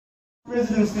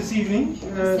residents this evening.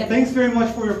 Thanks very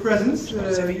much for your presence. You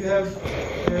have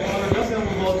honored us and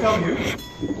we welcome you.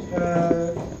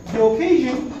 The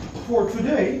occasion for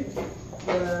today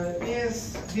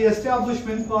is the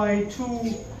establishment by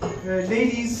two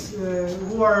ladies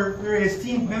who are very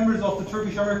esteemed members of the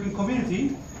Turkish American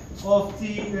community of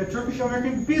the Turkish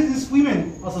American Business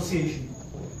Women Association.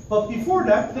 But before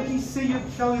that, let me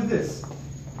tell you this.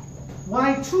 When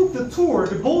I took the tour,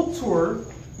 the boat tour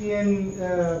in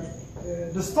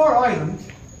the Star Island,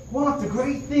 one of the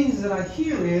great things that I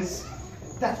hear is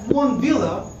that one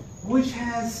villa which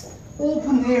has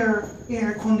open air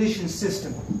conditioned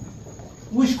system,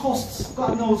 which costs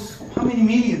God knows how many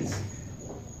millions.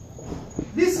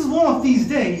 This is one of these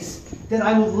days that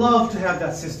I would love to have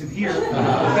that system here.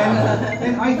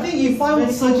 And I think if I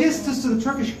would suggest this to the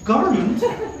Turkish government,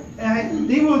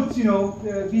 they would,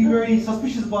 be very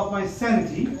suspicious about my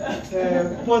sanity.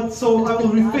 But so I will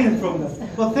refrain from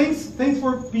that. But thanks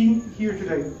for being here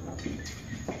today.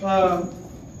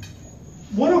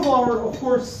 One of our, of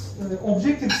course,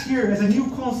 objectives here as a new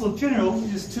Consul General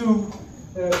is to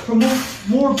promote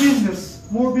more business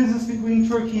between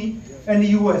Turkey and the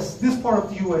U.S., this part of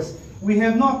the U.S. We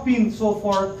have not been so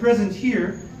far present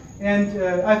here, and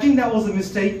I think that was a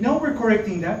mistake. Now we're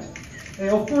correcting that.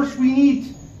 Of course, we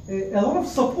need a lot of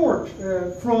support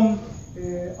from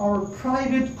our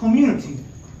private community,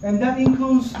 and that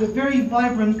includes the very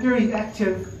vibrant, very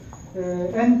active,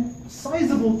 and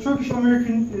sizable Turkish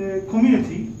American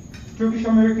community,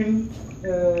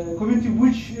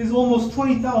 which is almost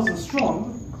 20,000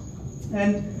 strong.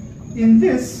 And in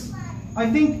this, I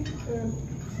think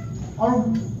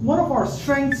one of our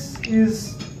strengths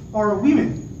is our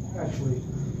women, actually.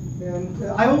 And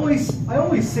I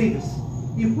always say this: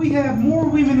 if we have more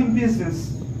women in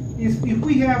business, if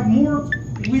we have more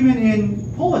women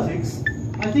in politics,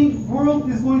 I think the world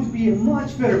is going to be a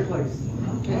much better place.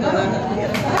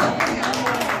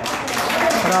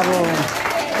 Bravo.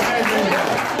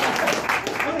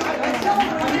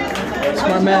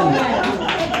 Smart man.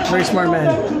 Very smart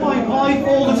man. To my wife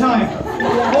all the time.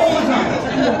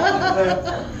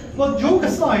 But joke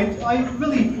aside, I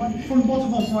really, from the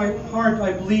bottom of my heart,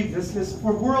 I believe this is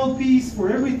for world peace, for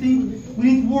everything, we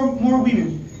need more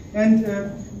women. And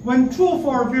when two of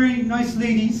our very nice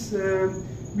ladies,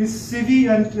 Miss Sevi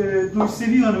and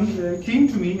Sevi Hanım, came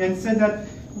to me and said that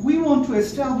we want to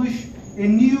establish a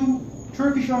new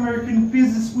Turkish American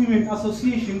Business Women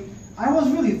Association, I was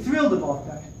really thrilled about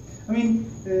that. I mean,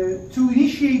 to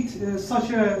initiate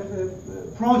such a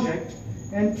project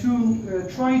and to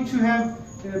try to have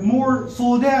more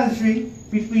solidarity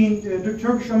between the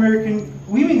Turkish American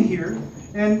women here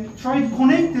and try to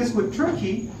connect this with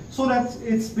Turkey so that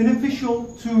it's beneficial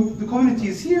to the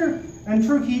communities here and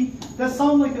Turkey. That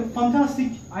sounds like a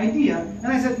fantastic idea. And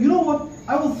I said, you know what?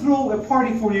 I will throw a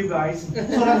party for you guys so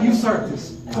that you start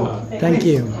this. So, thank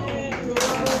you.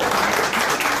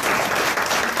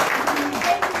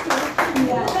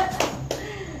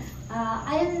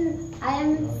 I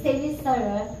am Sevi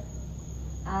Sarı.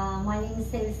 My name is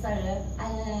Sevi Sarı.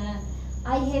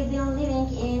 I have been living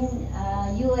in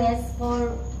US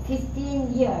for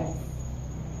 15 years.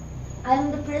 I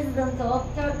am the president of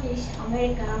Turkish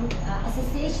American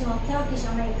Association of Turkish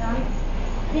American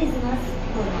Business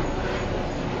Women.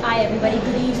 Hi everybody,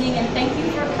 good evening and thank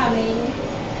you for coming.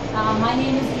 My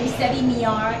name is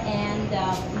Miyar and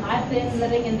I've been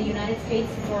living in the United States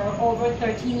for over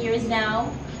 13 years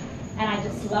now and I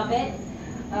just love it.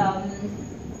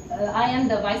 I am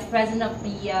the Vice President of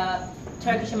the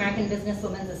Turkish American Business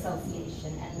Women's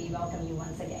Association and we welcome you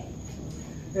once again.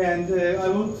 And I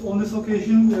would, on this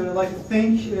occasion, like to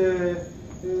thank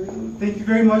you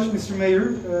very much, Mr.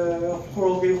 Mayor, of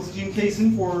Coral Gables, Jim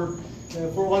Kaysen, for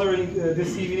honoring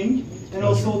this evening, and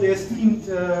also the esteemed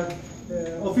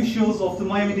officials of the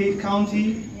Miami-Dade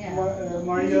County,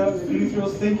 Maria,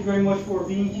 Dimitrios, thank you very much for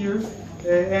being here.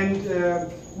 And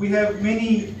we have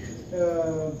many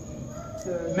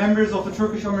members of the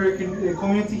Turkish American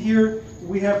community here.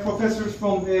 We have professors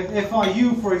from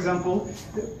FIU, for example.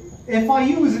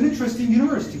 FIU is an interesting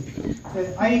university.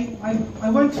 I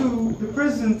went to the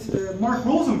president, Mark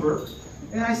Rosenberg,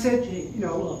 and I said,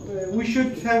 we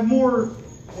should have more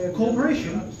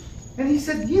cooperation. And he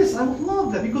said, yes, I would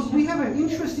love that, because we have an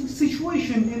interesting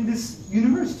situation in this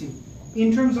university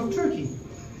in terms of Turkey.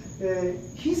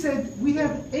 He said, we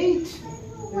have 8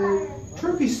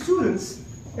 Turkish students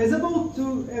as opposed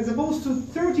to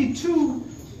 32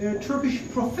 Turkish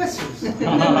professors. I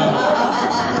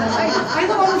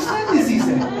don't understand this, he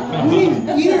said. We need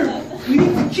either we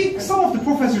need to kick some of the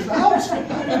professors out, which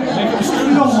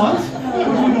we don't want,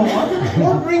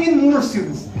 or bring in more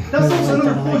students. That's also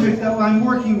another project that I'm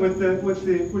working with the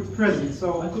president.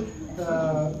 So,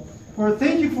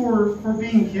 thank you for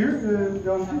being here.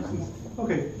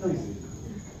 Okay, please.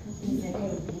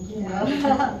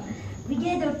 We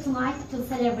gather tonight to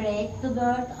celebrate the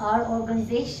birth our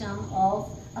organization of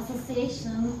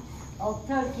Association of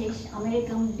Turkish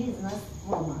American Business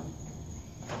Women.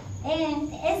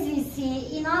 And as we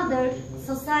see in other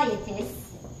societies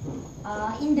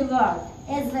in the world,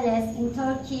 as well as in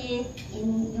Turkey,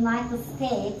 in United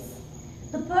States,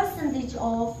 the percentage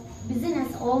of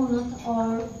business owned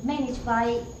or managed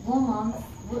by women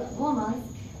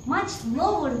much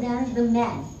lower than the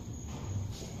men.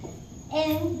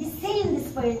 And the same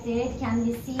disparity can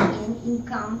be seen in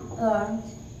income earned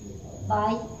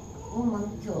by women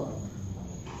too.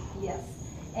 Yes.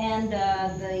 And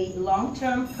the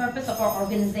long-term purpose of our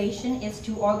organization is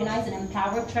to organize and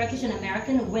empower Turkish and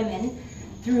American women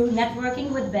through networking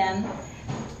with them,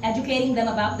 educating them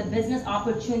about the business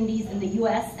opportunities in the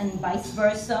U.S. and vice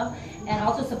versa, and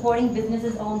also supporting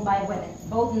businesses owned by women,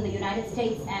 both in the United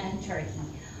States and in Turkey.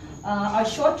 Our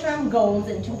short-term goals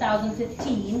in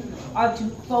 2015 are to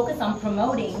focus on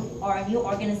promoting our new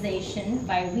organization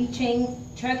by reaching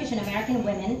Turkish and American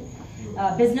women,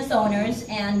 business owners,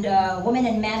 and women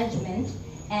in management,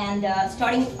 and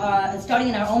starting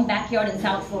in our own backyard in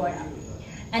South Florida,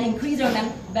 and increase our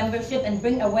membership and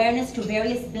bring awareness to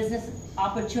various business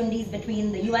opportunities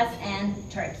between the U.S. and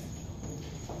Turkey.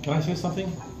 Can I say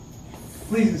something?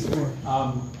 Please, Mr. Moore.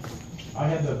 I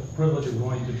had the privilege of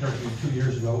going to Turkey 2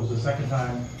 years ago. It was the second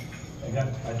time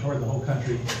I toured the whole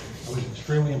country. I was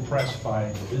extremely impressed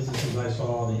by the businesses I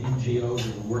saw, the NGOs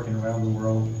that were working around the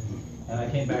world, and I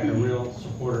came back a real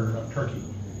supporter of Turkey.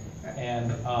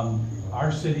 And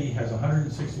our city has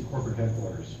 160 corporate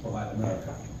headquarters for Latin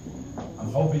America.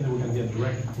 I'm hoping that we're going to get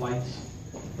direct flights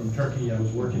from Turkey. I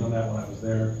was working on that when I was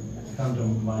there. Come to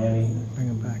Miami. Bring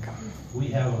them back. We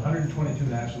have 122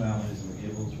 nationalities in the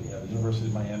Gables. We have the University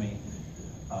of Miami.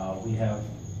 We have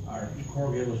our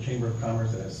Coral Gables Chamber of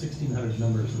Commerce that has 1,600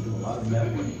 members who do a lot of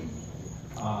networking.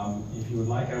 If you would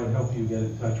like, I would help you get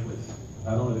in touch with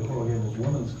not only the Coral Gables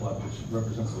Women's Club, which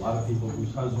represents a lot of people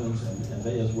whose husbands and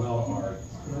they as well are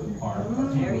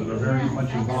people that are very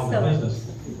much involved in business.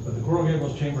 But the Coral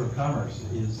Gables Chamber of Commerce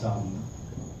is a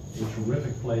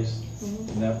terrific place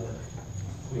to network.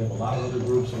 We have a lot of other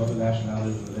groups of other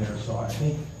nationalities that are there, so I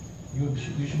think you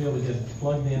should be able to get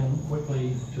plugged in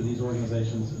quickly to these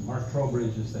organizations. Mark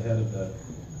Trowbridge is the head of the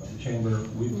chamber.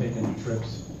 We've taken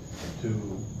trips to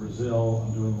Brazil.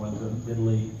 I'm doing ones in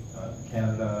Italy,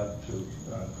 Canada, to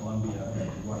Colombia,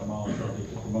 and Guatemala shortly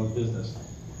to promote business.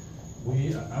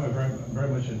 I'm very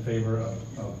much in favor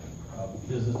of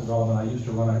business development. I used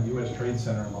to run a U.S. trade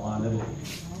center in Milan, Italy.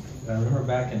 And I remember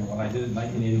back when I did it in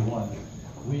 1981,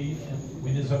 we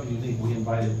did something unique. We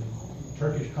invited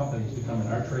Turkish companies to come in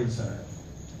our trade center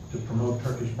to promote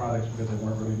Turkish products because they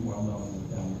weren't really well known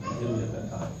in Italy at that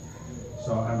time.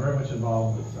 So I'm very much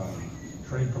involved with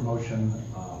trade promotion.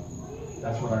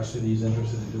 That's what our city is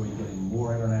interested in doing, getting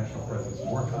more international presence,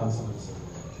 more consulates.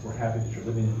 We're happy that you're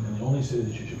living in the only city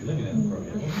that you should be living in,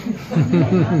 probably.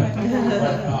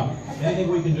 But anything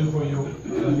we can do for you,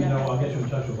 let me know. I'll get you in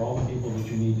touch with all the people that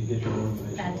you need to get your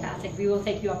organization. Fantastic. We will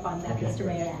take you up on that, Okay. Mr.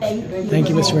 Mayor. Thank you. Thank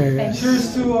you, Mr. Mayor. Thank you.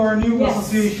 Cheers to our new Yes.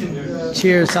 association.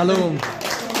 Cheers, Salum.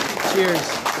 Cheers.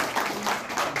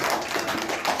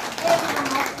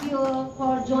 Everyone of you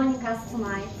for joining us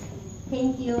tonight.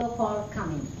 Thank you for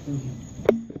coming.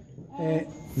 And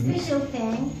special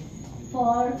thanks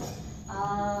for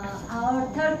our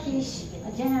Turkish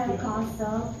General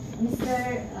Consul,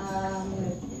 Mr.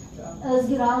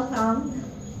 Özgür Altan,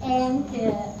 and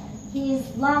his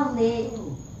lovely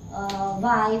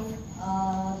wife,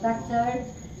 Dr.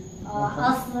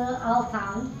 Aslı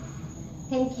Altan.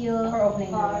 Thank you For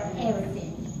opening for the-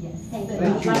 everything. Yes. Thank you.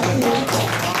 Thank you.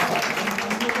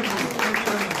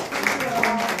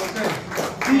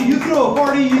 See, you throw a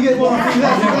party, you get one free.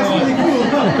 That's really cool.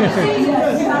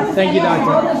 Thank you,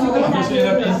 Doctor. Just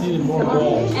end up needing more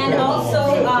balls. And also,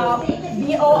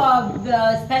 we owe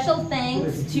the special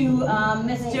thanks to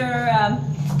Mr.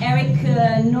 Eric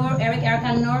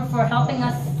Erkan Nur for helping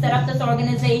us set up this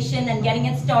organization and getting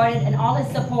it started and all his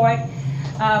support.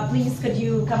 Please, could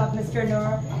you come up, Mr.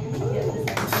 Nur?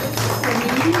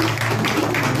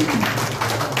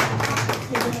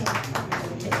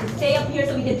 Stay up here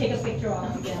so we can take a picture all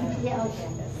together. Yeah, okay.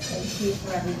 Thank you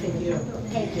for everything.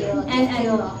 Thank you. And- Thank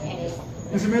you.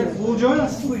 Mr. Mayor, will you join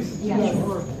us, please?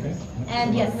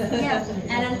 And yes,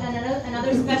 and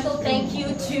another special thank you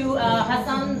to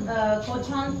Hasan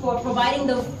Koçan for providing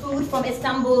the food from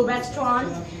Istanbul restaurant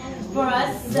for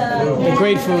us. The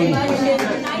great food.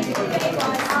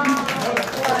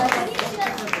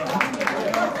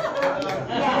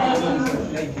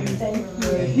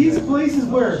 His place is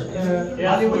where?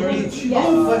 Hollywood Beach.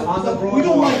 Oh, but we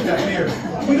don't like that, Mayor.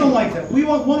 We don't like that. We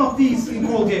want one of these in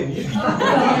Coral Gables.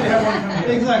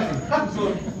 Exactly.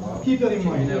 So keep that in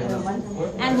mind.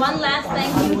 And one last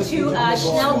thank you to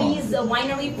Schnellby's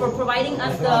winery for providing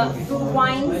us the fruit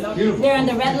wines. They're in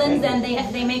the Redlands, and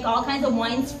they make all kinds of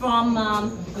wines from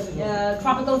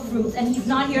tropical fruits. And he's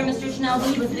not here, Mr.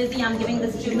 Schnellby. He was busy. I'm giving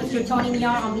this to Mr. Tony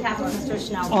Miyar on behalf of Mr.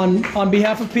 Schnellby. On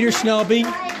behalf of Peter Schnellby,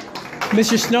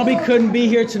 Mr. Schnellby couldn't be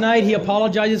here tonight. He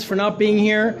apologizes for not being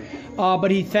here, but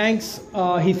he thanks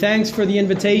for the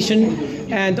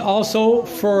invitation, and also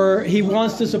for he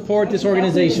wants to support this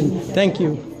organization. Thank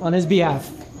you on his behalf.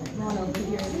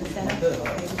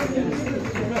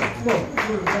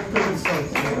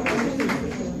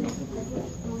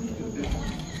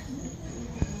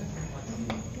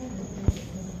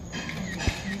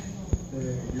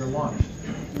 Your lunch.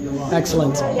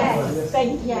 Excellent.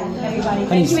 Thank you, everybody.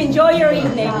 Thank you. Enjoy your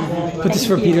evening. Put this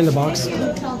for Peter in the box.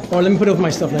 Or let me put it with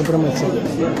my stuff. Let me put it on my stuff.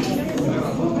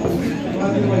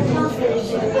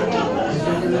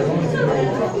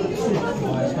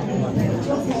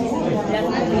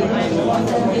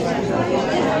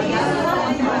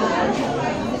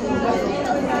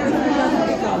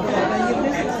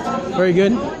 Very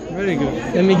good. Very good.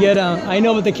 Let me get I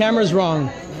know, but the camera's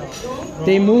wrong.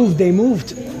 They moved.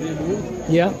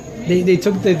 Yeah.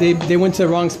 They went to the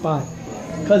wrong spot.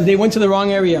 Because they went to the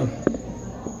wrong area.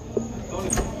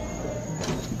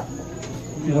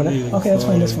 Okay, that's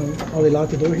fine, that's fine. Oh, they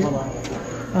locked the door here?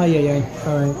 Oh, yeah.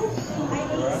 All right.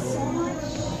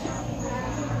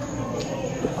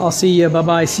 I'll see you.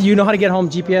 Bye-bye. See, you know how to get home,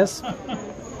 GPS?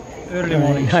 Early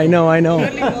morning. I know.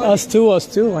 Us too,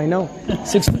 I know.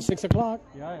 6 o'clock.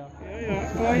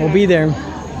 Yeah. We'll be there.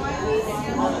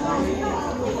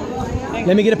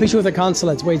 Let me get a picture with the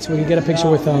consulates. Wait, so we can get a picture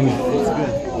with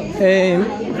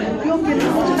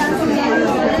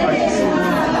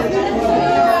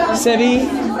Sevi.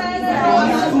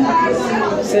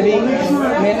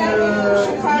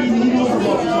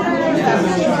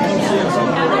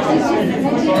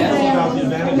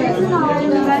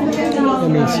 Let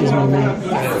me, excuse me a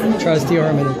minute. Try to steal her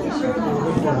a minute.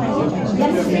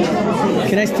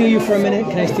 Can I steal you for a minute?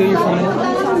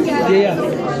 Yeah.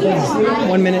 Please.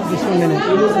 1 minute, just 1 minute.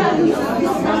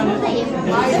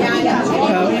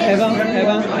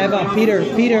 Eva, Peter.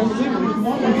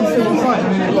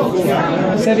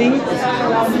 Sevi,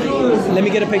 let me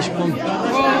get a picture of him.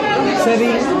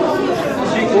 Sevi.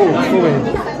 Oh, wait.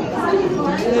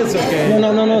 It's okay.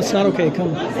 No, it's not okay.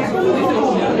 Come.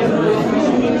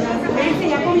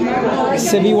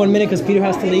 Sevi, 1 minute, because Peter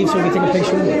has to leave, so we can take a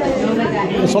picture.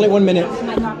 It's only 1 minute.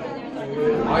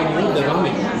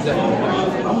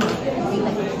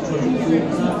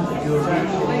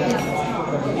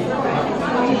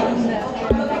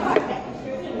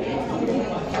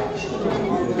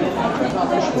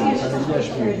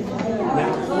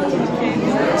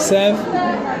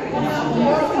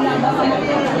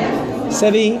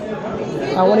 Sevi,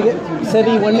 I want to get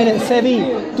Sevi, 1 minute. Sevi,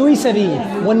 Sevi,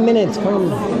 1 minute.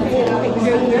 Come.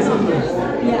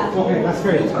 Okay, that's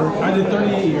great. I did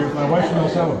 38 years. My wife's from El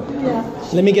Salvador.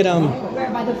 Let me get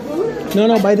By the food?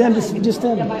 No, by them, just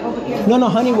them. No,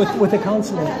 honey, with the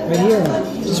consulate right here.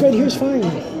 Just right here is fine.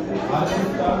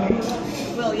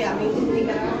 Well, yeah, we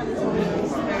got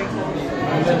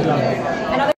very cool.